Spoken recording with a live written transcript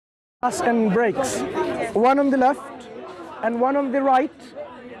and brakes, one on the left and one on the right.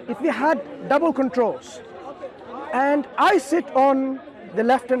 If we had double controls and I sit on the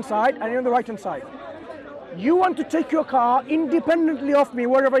left hand side and you're on the right hand side, you want to take your car independently of me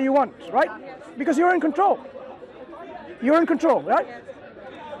wherever you want, right? Because you're in control. You're in control, right?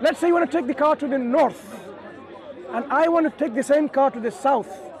 Let's say you want to take the car to the north and I want to take the same car to the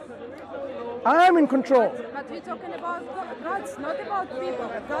south. I am in control. But we're talking about gods, not about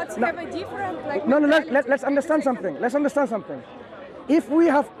people. Gods have a different let's understand something. Let's understand something. If we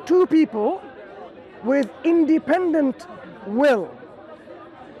have two people with independent will,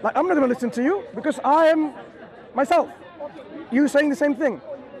 like I'm not going to listen to you because I am myself. You saying the same thing.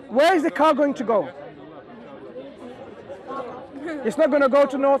 Where is the car going to go? It's not going to go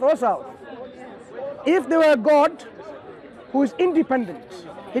to north or south. If there were a God who is independent,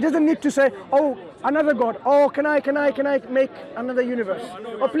 he doesn't need to say, oh, another God. Oh, can I make another universe?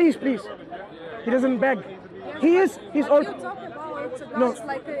 Oh, please. He doesn't beg. He's all. You talk about gods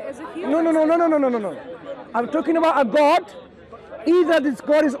like as a human. No. I'm talking about a God. Either this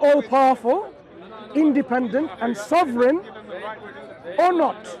God is all powerful, independent, and sovereign, or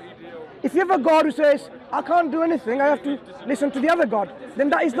not. If you have a God who says, I can't do anything, I have to listen to the other God, then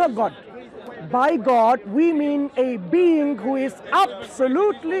that is not God. By God, we mean a being who is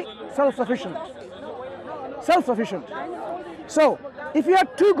absolutely self-sufficient. Self-sufficient. So, if you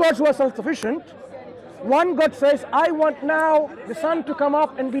have two gods who are self-sufficient, one God says, I want now the sun to come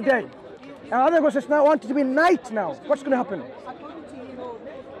up and be day. Another God says, no, I want it to be night now. What's going to happen?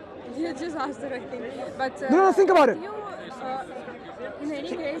 You just asked the right thing. But, no, think about it. In any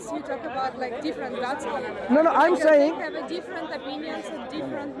case, you talk about like different gods. No, I'm saying. They have a different opinions and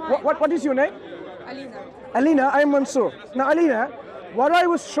different minds. What is your name? Alina. Alina, I'm Mansur. Now, Alina, what I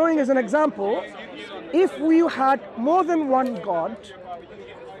was showing as an example, if we had more than one God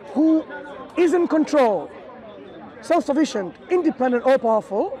who is in control, self-sufficient, independent,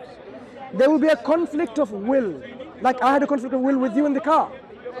 all-powerful, there will be a conflict of will. Like I had a conflict of will with you in the car.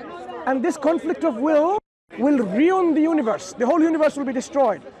 And this conflict of will ruin the universe. The whole universe will be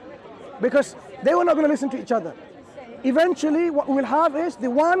destroyed because they were not going to listen to each other. Eventually, what we'll have is the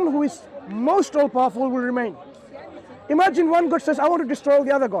one who is most all-powerful will remain. Imagine one God says, I want to destroy all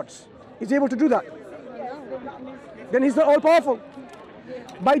the other gods. Is he able to do that? Then he's not all-powerful.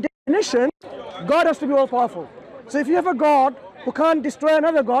 By definition, God has to be all-powerful. So if you have a God who can't destroy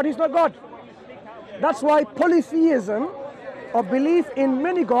another God, he's not God. That's why polytheism, or belief in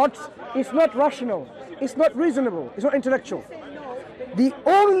many gods, is not rational. It's not reasonable. It's not intellectual. The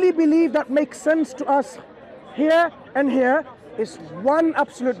only belief that makes sense to us here and here is one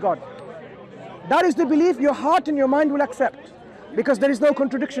absolute God. That is the belief your heart and your mind will accept because there is no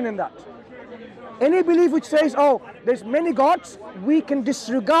contradiction in that. Any belief which says, oh, there's many gods, we can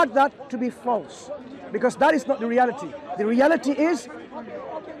disregard that to be false because that is not the reality. The reality is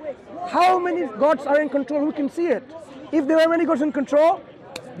how many gods are in control, we can see it. If there are many gods in control,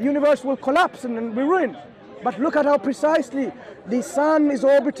 the universe will collapse and be ruined. But look at how precisely the sun is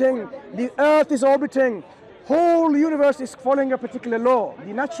orbiting, the earth is orbiting, whole universe is following a particular law,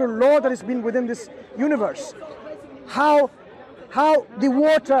 the natural law that has been within this universe. How the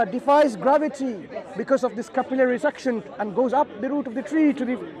water defies gravity because of this capillary suction and goes up the root of the tree to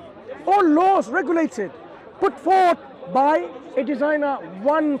the... All laws regulated, put forth by a designer,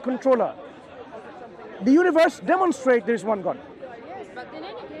 one controller. The universe demonstrates there is one God. But in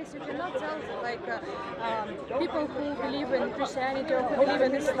any case, you cannot tell like people who believe in Christianity or who believe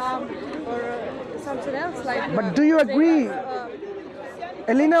in Islam or something else like. But do you agree?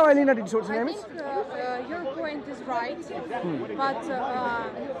 Elena or Elena, did you say what her name is? I think your point is right, but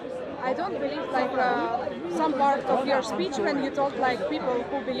I don't believe like some part of your speech when you talk like people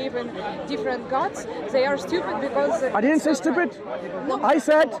who believe in different gods, they are stupid because. I didn't say stupid. No. I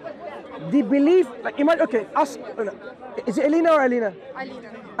said the belief. Like, okay, ask. Is it Elena or Alina?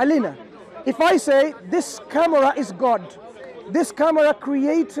 Alina. Alina. If I say this camera is God, this camera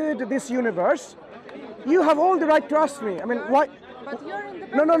created this universe, you have all the right to ask me. I mean, why? But you're in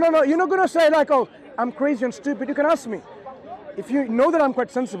the. No. You're not going to say like, oh, I'm crazy and stupid. You can ask me. If you know that I'm quite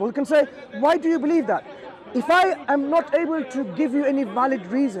sensible, you can say, why do you believe that? If I am not able to give you any valid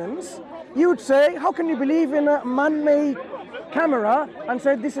reasons, you would say, how can you believe in a man-made camera and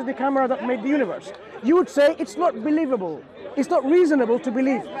say this is the camera that made the universe? You would say it's not believable. It's not reasonable to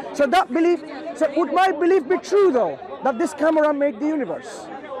believe. So that belief, so would my belief be true though, that this camera made the universe?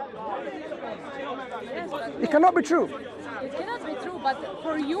 It cannot be true. It cannot be true, but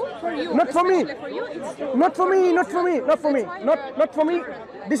for you, not for me. For you, it's true. Not for me. Not for me.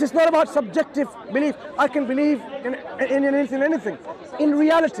 This is not about subjective belief. I can believe in anything. In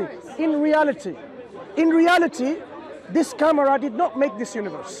reality, in reality. In reality, this camera did not make this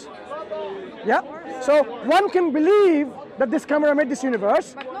universe. Yeah? So one can believe that this camera made this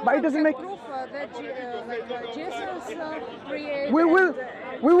universe, but it doesn't make... proof that Jesus created...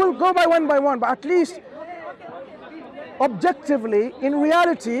 We will go by one, but at least objectively, in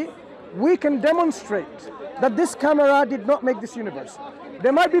reality, we can demonstrate that this camera did not make this universe.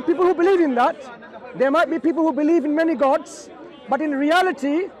 There might be people who believe in that. There might be people who believe in many gods, but in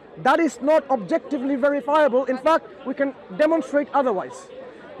reality, that is not objectively verifiable. In fact, we can demonstrate otherwise.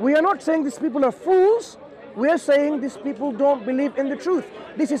 We are not saying these people are fools. We are saying these people don't believe in the truth.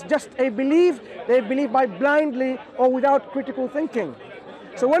 This is just a belief. They believe by blindly or without critical thinking.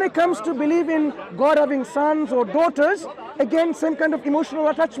 So when it comes to believing God having sons or daughters, again, same kind of emotional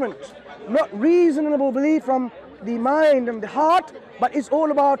attachment. Not reasonable belief from the mind and the heart, but it's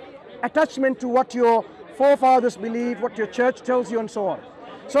all about attachment to what your forefathers believe, what your church tells you, and so on.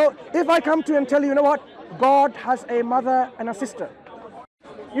 So if I come to you and tell you, you know what, God has a mother and a sister,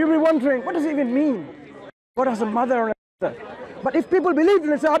 you'll be wondering, what does it even mean? God has a mother and a sister. But if people believe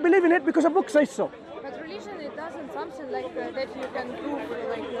in it, say, I believe in it because a book says so. But religion, it doesn't something like that you can prove,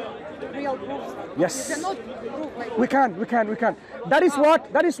 like real proofs. Yes. You cannot prove like... We can. That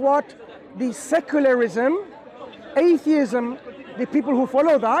is what the secularism, atheism, the people who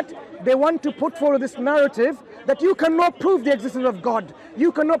follow that, they want to put forward this narrative that you cannot prove the existence of God.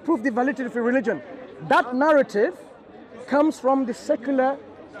 You cannot prove the validity of your religion. That narrative comes from the secular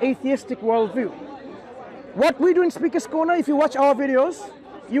atheistic worldview. What we do in Speaker's Corner, if you watch our videos,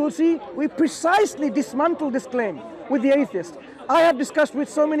 you will see we precisely dismantle this claim with the atheist. I have discussed with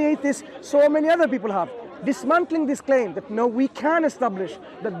so many atheists, so many other people have, dismantling this claim that no, we can establish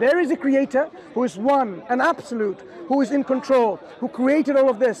that there is a creator who is one, an absolute, who is in control, who created all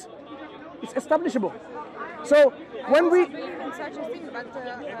of this. It's establishable. So when we believe in such a thing, but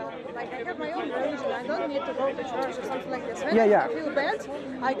like I have my own religion, I don't need to go to church or something like this. When I feel bad,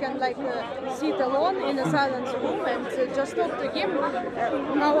 I can like sit alone in a silent room and just talk to him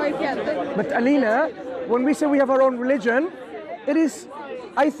how I can. But Alina, when we say we have our own religion, it is,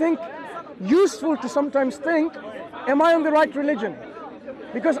 I think, useful to sometimes think, am I on the right religion?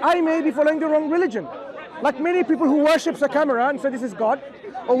 Because I may be following the wrong religion. Like many people who worships a camera and say this is God,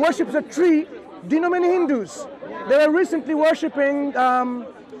 or worships a tree. Do you know many Hindus? They were recently worshipping,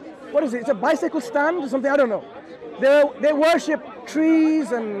 what is it? It's a bicycle stand or something, I don't know. They worship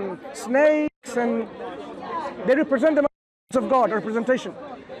trees and snakes, and they represent the of God, representation.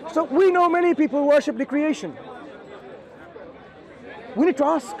 So we know many people worship the creation. We need to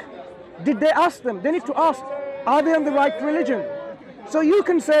ask, did they ask them? They need to ask, are they on the right religion? So you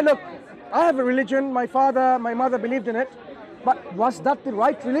can say, look, I have a religion, my father, my mother believed in it, but was that the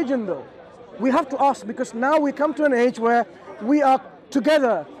right religion though? We have to ask, because now we come to an age where we are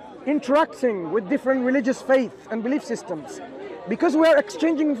together interacting with different religious faiths and belief systems. Because we are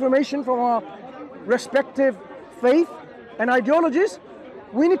exchanging information from our respective faith and ideologies,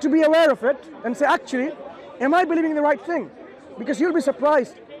 we need to be aware of it and say, actually, am I believing the right thing? Because you'll be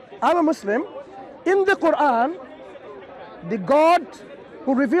surprised. I'm a Muslim. In the Quran, the God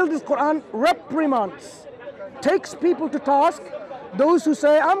who revealed this Quran reprimands, takes people to task, those who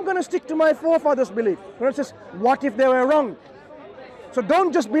say, I'm going to stick to my forefathers' belief. For instance, what if they were wrong? So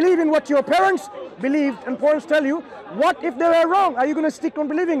don't just believe in what your parents believed and parents tell you. What if they were wrong? Are you going to stick on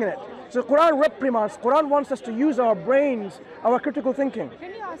believing in it? So Quran reprimands. Quran wants us to use our brains, our critical thinking.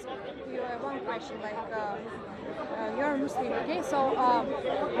 Can you ask you one question? Like, you're a Muslim, okay? So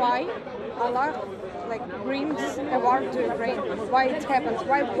why Allah like brings a war to Ukraine? Why it happens?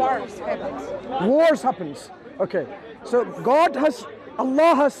 Why wars happens? Wars happens. Okay. So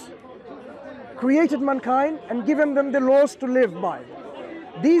Allah has created mankind and given them the laws to live by.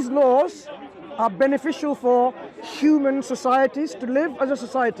 These laws are beneficial for human societies to live as a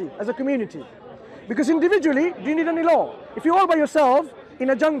society, as a community. Because individually, do you need any law? If you're all by yourself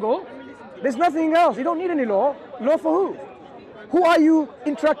in a jungle, there's nothing else. You don't need any law. Law for who? Who are you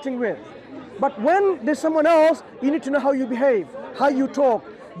interacting with? But when there's someone else, you need to know how you behave, how you talk.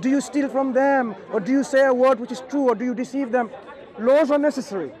 Do you steal from them? Or do you say a word which is true? Or do you deceive them? Laws are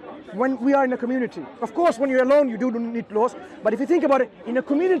necessary when we are in a community. Of course, when you're alone, you do need laws. But if you think about it, in a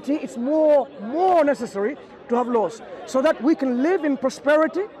community, it's more necessary to have laws so that we can live in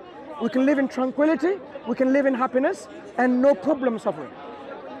prosperity, we can live in tranquility, we can live in happiness, and no problem suffering.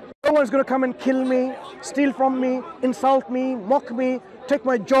 No one's going to come and kill me, steal from me, insult me, mock me, take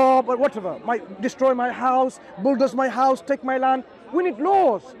my job, or whatever, destroy my house, bulldoze my house, take my land. We need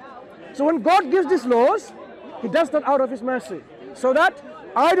laws. So when God gives these laws, He does that out of His mercy, so that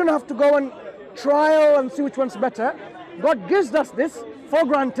I don't have to go and trial and see which one's better. God gives us this for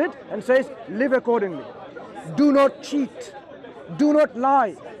granted and says, live accordingly. Do not cheat. Do not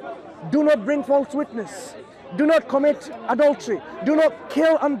lie. Do not bring false witness. Do not commit adultery. Do not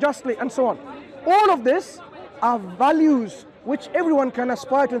kill unjustly, and so on. All of this are values which everyone can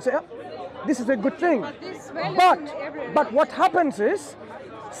aspire to and say, oh, this is a good thing. But what happens is,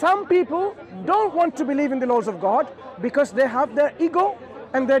 some people don't want to believe in the laws of God because they have their ego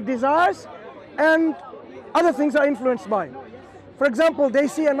and their desires and other things are influenced by. For example, they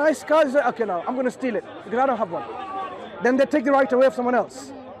see a nice car, they say, okay, now I'm going to steal it because I don't have one. Then they take the right away of someone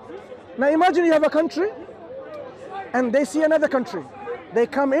else. Now imagine you have a country and they see another country. They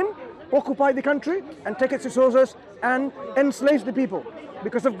come in, occupy the country and take its resources and enslave the people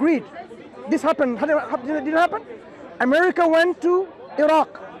because of greed. This happened, didn't it happen? America went to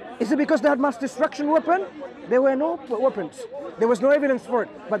Iraq. Is it because they had mass destruction weapon? There were no weapons. There was no evidence for it.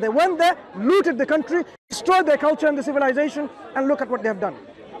 But they went there, looted the country, destroyed their culture and the civilization, and look at what they have done.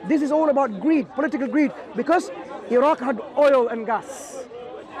 This is all about greed, political greed, because Iraq had oil and gas.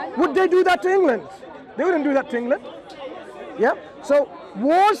 Would they do that to England? They wouldn't do that to England. Yeah? So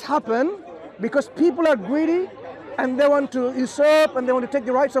wars happen because people are greedy and they want to usurp and they want to take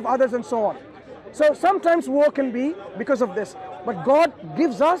the rights of others and so on. So sometimes war can be because of this. But God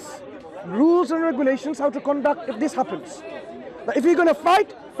gives us rules and regulations how to conduct if this happens. But if you're going to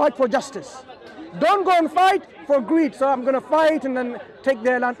fight, fight for justice. Don't go and fight for greed. So I'm going to fight and then take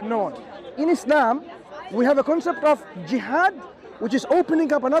their land. No. In Islam, we have a concept of jihad, which is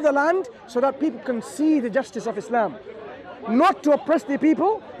opening up another land so that people can see the justice of Islam. Not to oppress the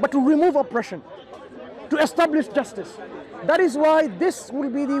people, but to remove oppression, to establish justice. That is why this will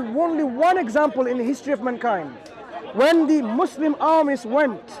be the only one example in the history of mankind. When the Muslim armies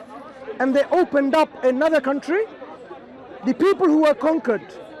went and they opened up another country, the people who were conquered,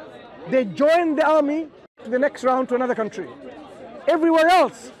 they joined the army to the next round to another country. Everywhere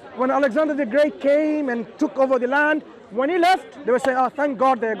else, when Alexander the Great came and took over the land, when he left, they were saying, oh, thank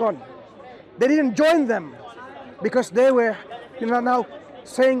God they're gone. They didn't join them because they were now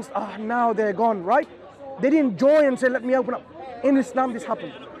saying, oh, now they're gone, right? They didn't join and say, let me open up. In Islam, this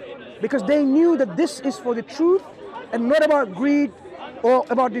happened. Because they knew that this is for the truth and not about greed or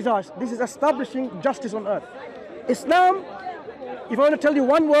about desires. This is establishing justice on earth. Islam, if I want to tell you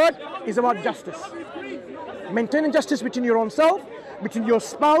one word, is about justice. Maintaining justice between your own self, between your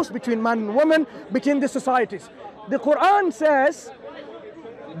spouse, between man and woman, between the societies. The Quran says,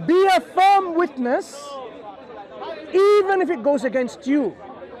 be a firm witness, even if it goes against you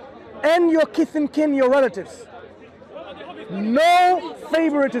and your kith and kin, your relatives. No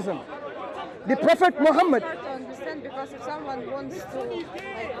favoritism. The Prophet Muhammad. Because if someone wants to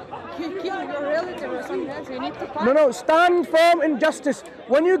kill your relative or something else, you need to fight. No, stand firm in justice.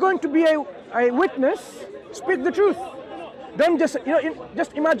 When you're going to be a witness, speak the truth. Don't just,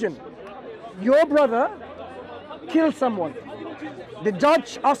 just imagine, your brother killed someone. The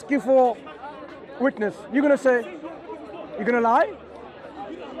judge asks you for witness. You're going to say, you're going to lie?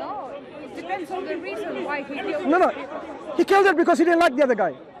 No, it depends on the reason why he killed No. He killed it because he didn't like the other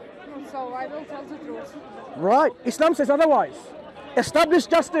guy. So I will tell the truth. Right. Islam says otherwise. Establish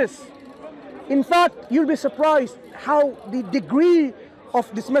justice. In fact, you'll be surprised how the degree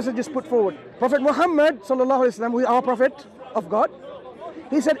of this message is put forward. Prophet Muhammad, sallallahu alaihi wasallam, who is our prophet of God,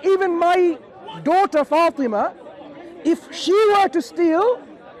 he said, even my daughter Fatima, if she were to steal,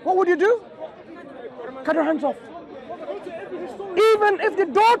 what would you do? Cut her hands off. Even if the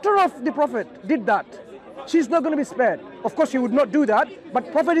daughter of the Prophet did that, she's not going to be spared. Of course, she would not do that,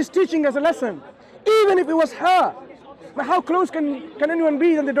 but Prophet is teaching us a lesson. Even if it was her, but how close can anyone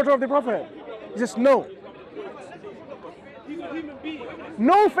be than the daughter of the Prophet? He says, no.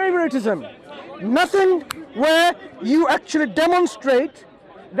 No favoritism. Nothing where you actually demonstrate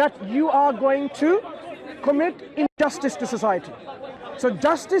that you are going to commit injustice to society. So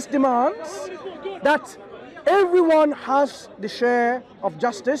justice demands that everyone has the share of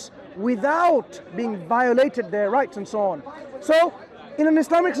justice without being violated their rights and so on. So in an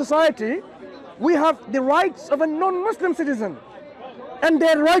Islamic society, we have the rights of a non-Muslim citizen and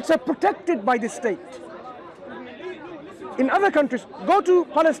their rights are protected by the state. In other countries, go to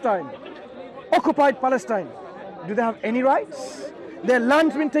Palestine, occupied Palestine. Do they have any rights? Their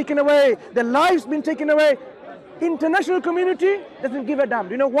land's been taken away, their lives been taken away. International community doesn't give a damn.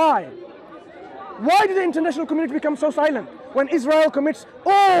 Do you know why? Why did the international community become so silent when Israel commits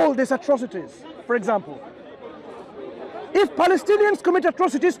all these atrocities, for example? If Palestinians commit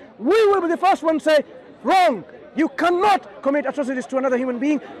atrocities, we will be the first ones to say, wrong, you cannot commit atrocities to another human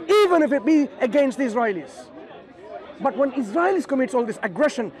being, even if it be against the Israelis. But when Israelis commit all this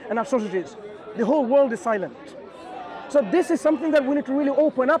aggression and atrocities, the whole world is silent. So this is something that we need to really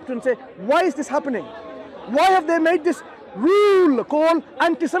open up to and say, why is this happening? Why have they made this rule called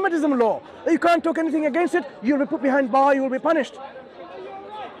anti-Semitism law? You can't talk anything against it, you'll be put behind bar, you will be punished.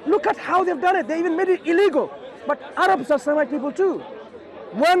 Look at how they've done it. They even made it illegal. But Arabs are Semite people too.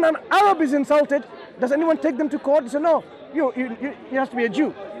 When an Arab is insulted, does anyone take them to court? They say, no, you have to be a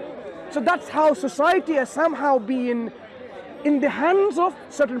Jew. So that's how society has somehow been in the hands of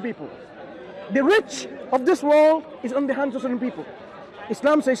certain people. The rich of this world is on the hands of certain people.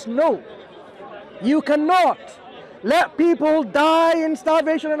 Islam says, no, you cannot let people die in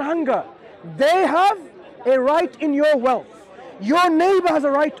starvation and hunger. They have a right in your wealth. Your neighbor has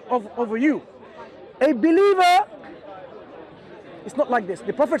a right over you. A believer, it's not like this.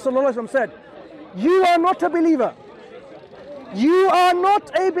 The Prophet ﷺ said, you are not a believer. You are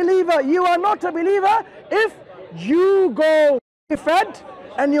not a believer. You are not a believer if you go fed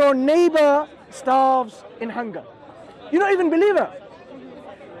and your neighbor starves in hunger. You're not even a believer.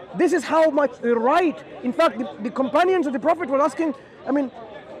 This is how much the right. In fact, the companions of the Prophet were asking, I mean,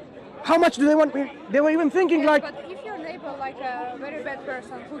 how much do they want me? They were even thinking like, but if your neighbor, like a very bad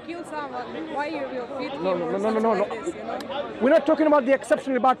person who kills someone, why you will feed him no. like this, you know? We're not talking about the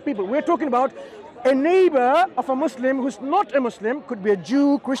exceptionally bad people. We're talking about a neighbor of a Muslim who's not a Muslim, could be a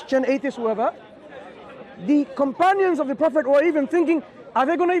Jew, Christian, atheist, whoever. The companions of the Prophet were even thinking, are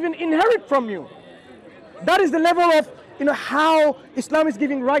they going to even inherit from you? That is the level of, how Islam is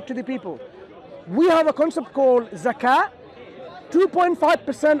giving right to the people. We have a concept called zakah.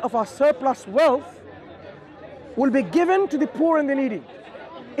 2.5% of our surplus wealth will be given to the poor and the needy.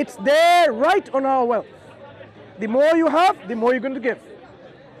 It's their right on our wealth. The more you have, the more you're going to give.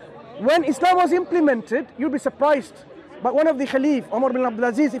 When Islam was implemented, you'll be surprised, but one of the Khalif, Umar bin Abdul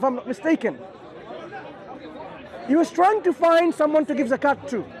Aziz, if I'm not mistaken, he was trying to find someone to give zakat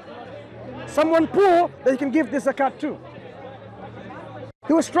to. Someone poor that he can give this zakat to.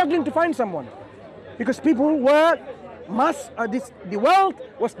 He was struggling to find someone because people were the wealth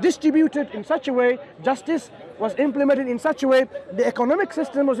was distributed in such a way, justice was implemented in such a way, the economic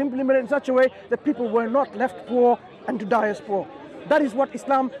system was implemented in such a way that people were not left poor and to die as poor. That is what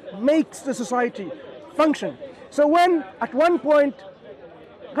Islam makes the society function. So when at one point,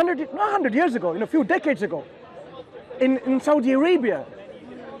 100 years ago, a few decades ago, in Saudi Arabia,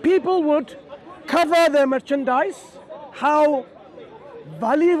 people would cover their merchandise, how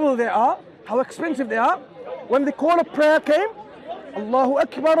valuable they are, how expensive they are. When the call of prayer came, Allahu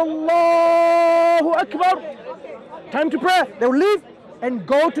Akbar, Allahu Akbar, time to pray, they would leave and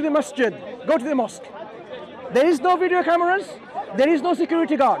go to the masjid, go to the mosque. There is no video cameras, there is no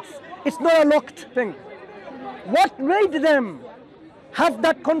security guards. It's not a locked thing. What made them have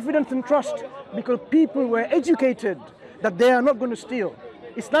that confidence and trust? Because people were educated that they are not going to steal.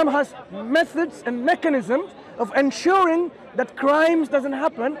 Islam has methods and mechanisms of ensuring that crimes doesn't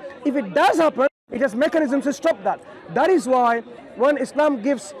happen. If it does happen, it has mechanisms to stop that. That is why when Islam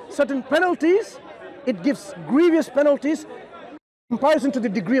gives certain penalties, it gives grievous penalties in comparison to the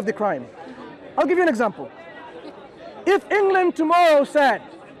degree of the crime. I'll give you an example. If England tomorrow said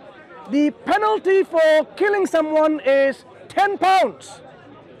the penalty for killing someone is £10,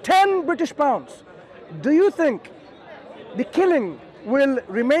 10 British pounds, do you think the killing will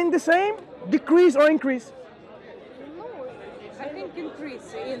remain the same, decrease or increase? No, I think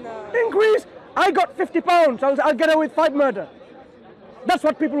increase. Increase? I got £50, I'll get away with 5 murder. That's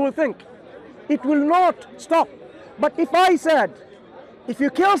what people will think. It will not stop. But if I said, if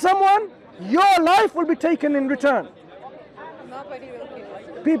you kill someone, your life will be taken in return. Nobody will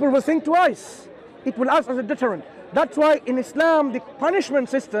kill. People will think twice. It will act as a deterrent. That's why in Islam, the punishment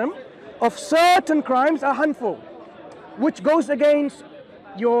system of certain crimes are harmful, which goes against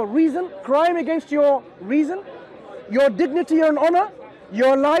your reason, crime against your reason, your dignity and honor,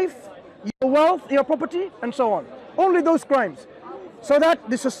 your life, your wealth, your property, and so on. Only those crimes, so that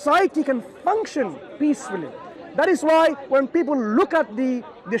the society can function peacefully. That is why when people look at the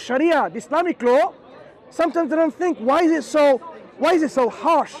Sharia, the Islamic law, sometimes they don't think, why is it so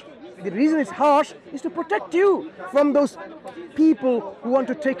harsh? The reason it's harsh is to protect you from those people who want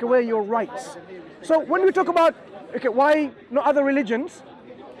to take away your rights. So when we talk about, okay, why no other religions?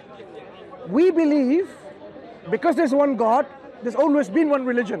 We believe because there's one God, there's always been one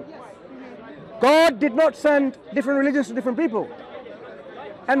religion. God did not send different religions to different people.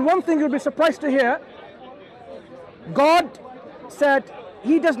 And one thing you'll be surprised to hear, God said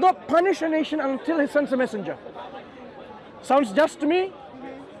he does not punish a nation until he sends a messenger. Sounds just to me?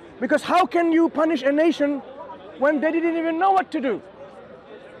 Because how can you punish a nation when they didn't even know what to do?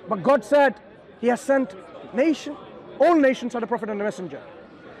 But God said he has sent all nations are the prophet and the messenger.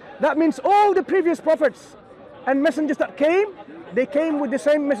 That means all the previous prophets and messengers that came, they came with the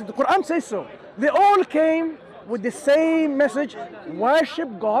same message. The Quran says so. They all came with the same message: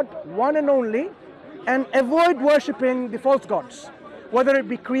 worship God, one and only, and avoid worshipping the false gods, whether it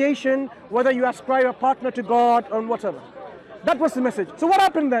be creation, whether you ascribe a partner to God, or whatever. That was the message. So what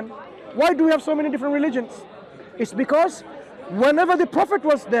happened then? Why do we have so many different religions? It's because whenever the Prophet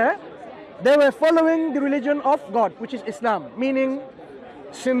was there, they were following the religion of God, which is Islam, meaning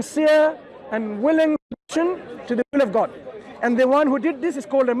sincere and willing submission to the will of God. And the one who did this is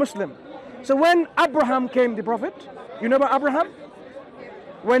called a Muslim. So when Abraham came, the Prophet, you know about Abraham?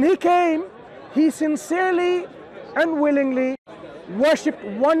 When he came, he sincerely and willingly worshipped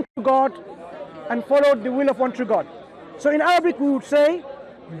one true God and followed the will of one true God. So in Arabic we would say,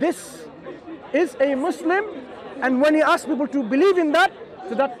 this is a Muslim, and when he asked people to believe in that,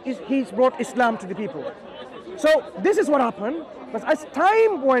 so that is, he's brought Islam to the people. So this is what happened, but as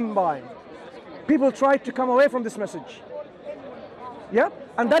time went by, people tried to come away from this message. Yeah,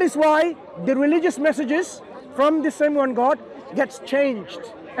 and that is why the religious messages from the same one God gets changed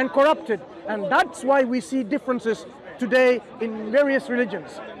and corrupted, and that's why we see differences today in various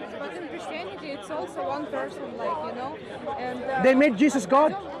religions. But in Christianity, it's also one person, like, you know, and they made Jesus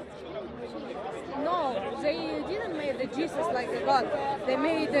God. No, they didn't make the Jesus like a God. They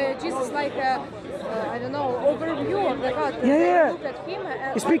made Jesus like a, I don't know, overview of the God. Yeah. Look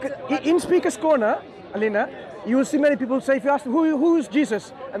at him. In Speaker's Corner, Alina, you will see many people say, if you ask them, who is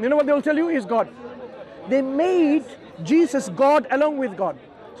Jesus? And you know what they will tell you? He's God. They made Jesus God along with God.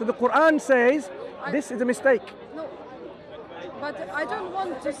 So the Quran says, this is a mistake. No, but I don't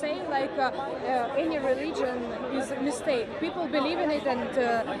want to say like any religion is a mistake. People believe in it,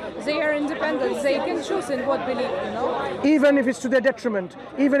 and they are independent. They can choose in what belief, you know. Even if it's to their detriment,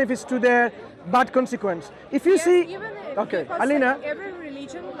 even if it's to their bad consequence. If you see, even okay, because Alina, every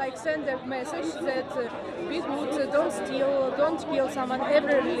religion like send a message that be good, don't steal, don't kill someone.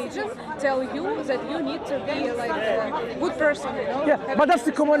 Every religion tell you that you need to be like a good person, you know. yeah, but that's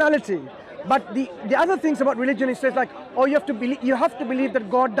the commonality. But the other things about religion is says like, oh, you have to believe that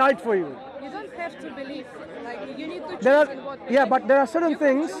God died for you. You don't have to believe. Like you need to choose There are, in what. yeah, but there are certain you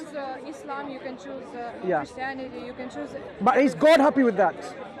things. can choose Islam. You can choose Yeah. Christianity. You can choose. But is God happy with that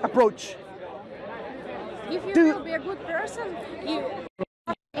approach? If you Do- will be a good person, you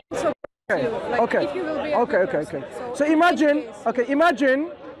also Okay. you. Like, Okay. If you will be a Okay. good Okay. person. Okay. So in imagine. any case- Okay.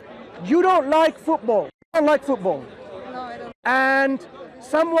 Imagine you don't like football. You don't like football, No, I don't. and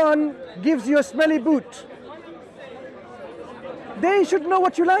someone gives you a smelly boot. They should know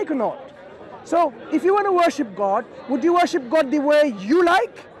what you like or not. So if you want to worship God, would you worship God the way you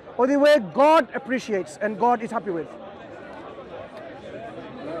like, or the way God appreciates and God is happy with?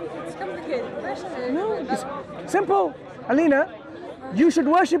 It's complicated question. No, it's simple. Alina, you should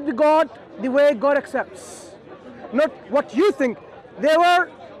worship the God the way God accepts, not what you think. There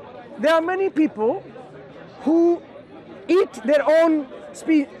are many people who eat their own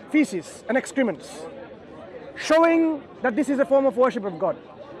feces and excrements, showing that this is a form of worship of God.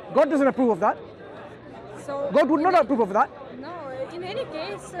 God doesn't approve of that. So God would not approve of that. No, in any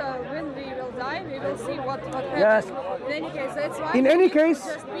case, when we will die, we will see what happens. Yes. In any case, that's why. In we any need to case-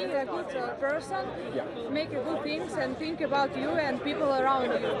 just be a good person, make a good things, and think about you and people around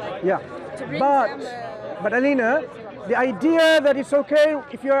you. Like, Yeah, to bring but them, but Alina, the idea that it's okay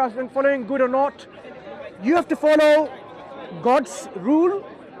if you're following good or not, you have to follow God's rule,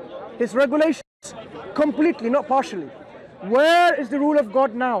 His regulations completely, not partially. Where is the rule of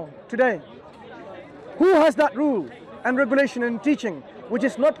God now, today? Who has that rule and regulation and teaching which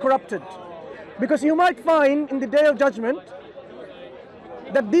is not corrupted? Because you might find in the day of judgment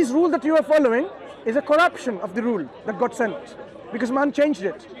that this rule that you are following is a corruption of the rule that God sent, because man changed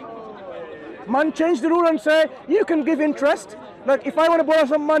it. Man changed the rule and say, you can give interest. Like if I want to borrow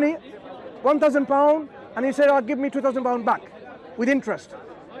some money, £1,000, and he said, oh, give me £2,000 back with interest.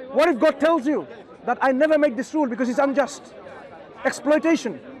 What if God tells you that I never make this rule because it's unjust?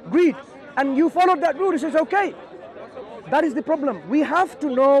 Exploitation, greed. And you followed that rule, he says, okay. That is the problem. We have to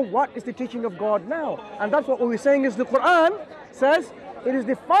know what is the teaching of God now. And that's what we're saying is the Quran says it is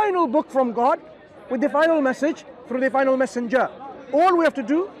the final book from God with the final message through the final messenger. All we have to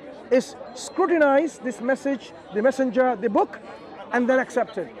do is scrutinize this message, the messenger, the book, and then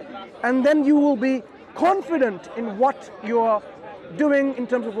accept it. And then you will be confident in what you are doing in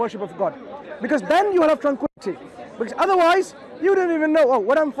terms of worship of God. Because then you will have tranquility. Because otherwise, you don't even know, oh,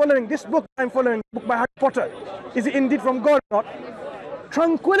 what I'm following, this book I'm following, book by Harry Potter, is it indeed from God or not?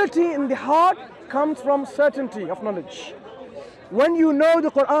 Tranquility in the heart comes from certainty of knowledge. When you know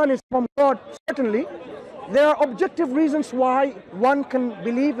the Quran is from God, certainly, there are objective reasons why one can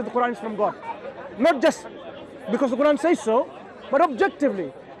believe that the Quran is from God. Not just because the Quran says so, but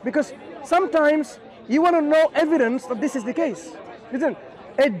objectively, because sometimes you want to know evidence that this is the case. Listen,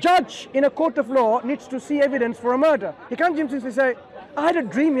 a judge in a court of law needs to see evidence for a murder. He can't simply say, I had a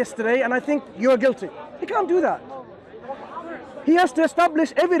dream yesterday and I think you're guilty. He can't do that. He has to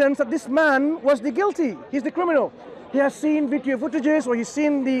establish evidence that this man was the guilty. He's the criminal. He has seen video footages, or he's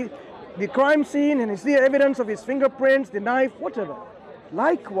seen the crime scene, and he's the evidence of his fingerprints, the knife, whatever.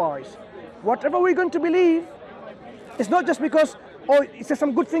 Likewise, whatever we're going to believe, it's not just because, oh, it says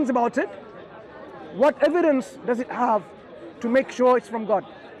some good things about it. What evidence does it have to make sure it's from God?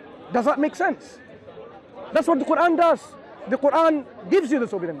 Does that make sense? That's what the Quran does. The Quran gives you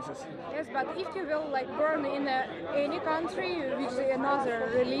those evidences. Yes, but if you will like born in any country with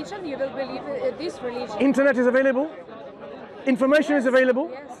another religion, you will believe this religion. Internet is available. Information is available.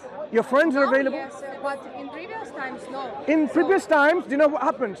 Yes. Your friends are available. Yes, but in previous times, no. In previous times, do you know what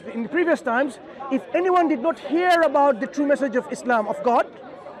happens? In previous times, if anyone did not hear about the true message of Islam, of God,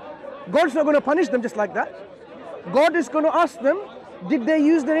 God's not going to punish them just like that. God is going to ask them, did they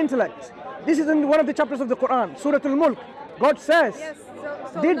use their intellect? This is in one of the chapters of the Quran, Surah Al-Mulk. God says, Yes,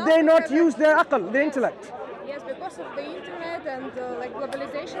 so did they not use their aql, their intellect? Yes, because of the internet and like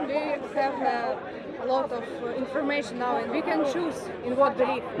globalization, we have a lot of information now, and we can choose in what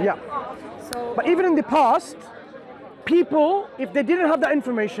belief. Yeah. So, But even in the past, people, if they didn't have that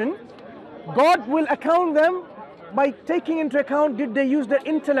information, God will account them by taking into account, did they use their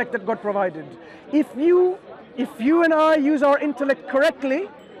intellect that God provided? If you and I use our intellect correctly,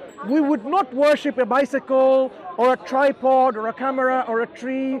 we would not worship a bicycle or a tripod or a camera or a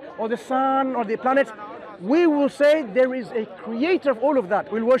tree or the sun or the planet. We will say there is a creator of all of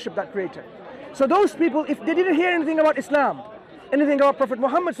that. We'll worship that creator. So those people, if they didn't hear anything about Islam, anything about Prophet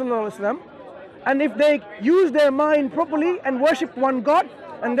Muhammad sallallahu alaihi wasallam, and if they use their mind properly and worship one God,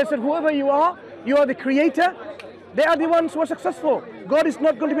 and they said, whoever you are the creator, they are the ones who are successful. God is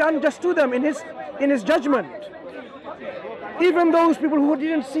not going to be unjust to them in his judgment. Even those people who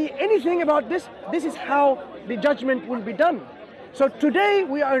didn't see anything about this, this is how the judgment will be done. So today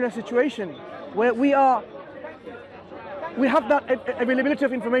we are in a situation where we have that availability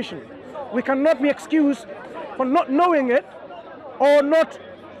of information. We cannot be excused for not knowing it or not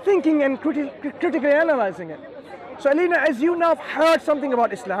thinking and critically analyzing it. So Alina, as you now have heard something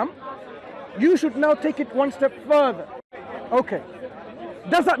about Islam, you should now take it one step further. Okay,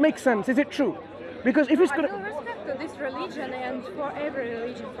 does that make sense? Is it true? Because if it's I going will respect this religion, and for every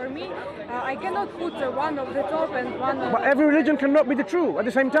religion. For me, I cannot put one of the top and one of But every religion cannot be the true at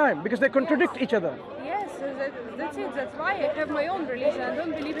the same time, because they contradict each other. Yes, that's it. That's why I have my own religion. I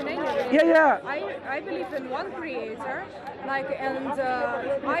don't believe in any religion. Yeah. I believe in one creator, and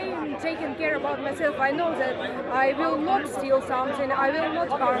I'm taking care about myself. I know that I will not steal something, I will not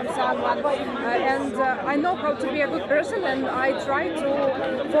harm someone, and I know how to be a good person, and I try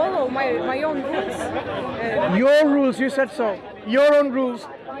to follow my own rules. Your rules, you said so. Your own rules.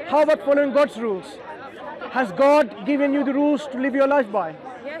 How about following God's rules? Has God given you the rules to live your life by?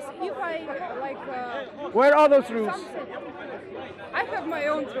 Yes, if I like. Where are those rules? I have my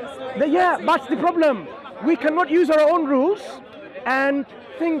own rules. Yeah, that's the problem. We cannot use our own rules and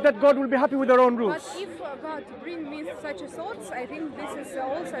think that God will be happy with our own rules. But if God brings me such a thoughts, I think this is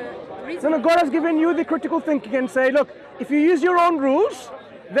also reason. No, God has given you the critical thinking and say, look, if you use your own rules,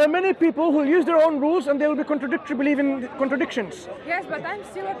 there are many people who use their own rules and they will be contradictory, believe in contradictions. Yes, but I'm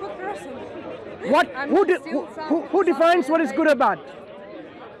still a good person. What? Who defines what is good or bad?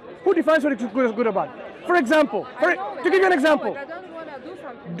 Who defines what is good or bad? For example, to give you an example, I don't want to do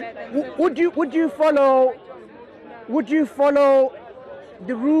something bad. would you follow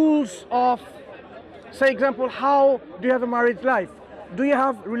the rules of, say, example, how do you have a married life? Do you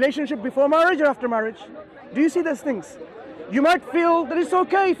have relationship before marriage or after marriage? Do you see those things? You might feel that it's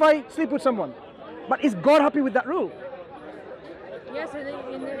okay if I sleep with someone, but is God happy with that rule? Yes, in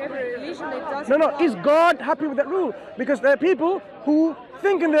every religion it does. No, is God happy with that rule? Because there are people who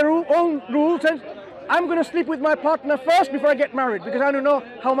think in their own rules and I'm going to sleep with my partner first before I get married because I don't know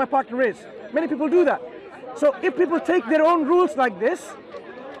how my partner is. Many people do that. So if people take their own rules like this,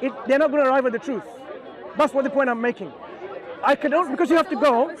 they're not going to arrive at the truth. That's what the point I'm making. I cannot, because you have to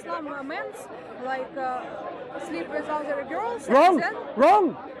go. Islam means like sleep with other girls.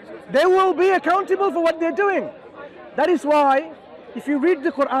 Wrong. They will be accountable for what they're doing. That is why, if you read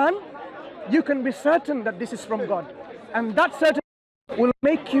the Quran, you can be certain that this is from God. And that certainty will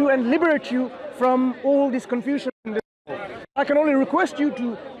make you and liberate you from all this confusion. I can only request you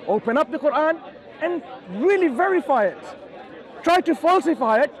to open up the Quran and really verify it. Try to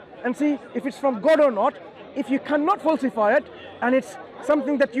falsify it and see if it's from God or not. If you cannot falsify it and it's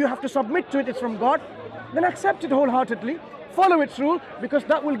something that you have to submit to it, it's from God, then accept it wholeheartedly, follow its rule, because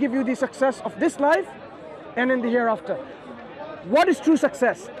that will give you the success of this life and in the hereafter. What is true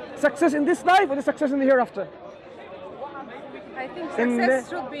success? Success in this life or the success in the hereafter? I think success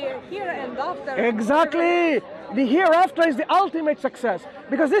should be here and after. Exactly. The hereafter is the ultimate success,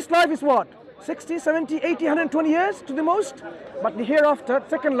 because this life is what? 60, 70, 80, 120 years to the most. But the hereafter,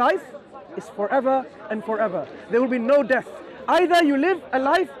 second life, is forever and forever. There will be no death. Either you live a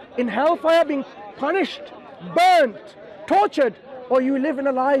life in hellfire being punished, burnt, tortured, or you live in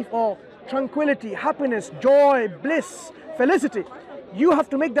a life of tranquility, happiness, joy, bliss, felicity. You have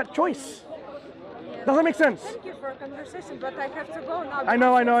to make that choice. Does that make sense? Thank you for the conversation, but I have to go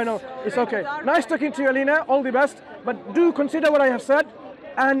now. I know. It's okay. Nice talking to you, Alina. All the best. But do consider what I have said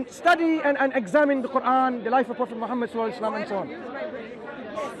and study and examine the Quran, the life of Prophet Muhammad ﷺ, and so on.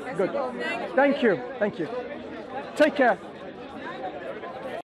 Good. Thank you. Take care.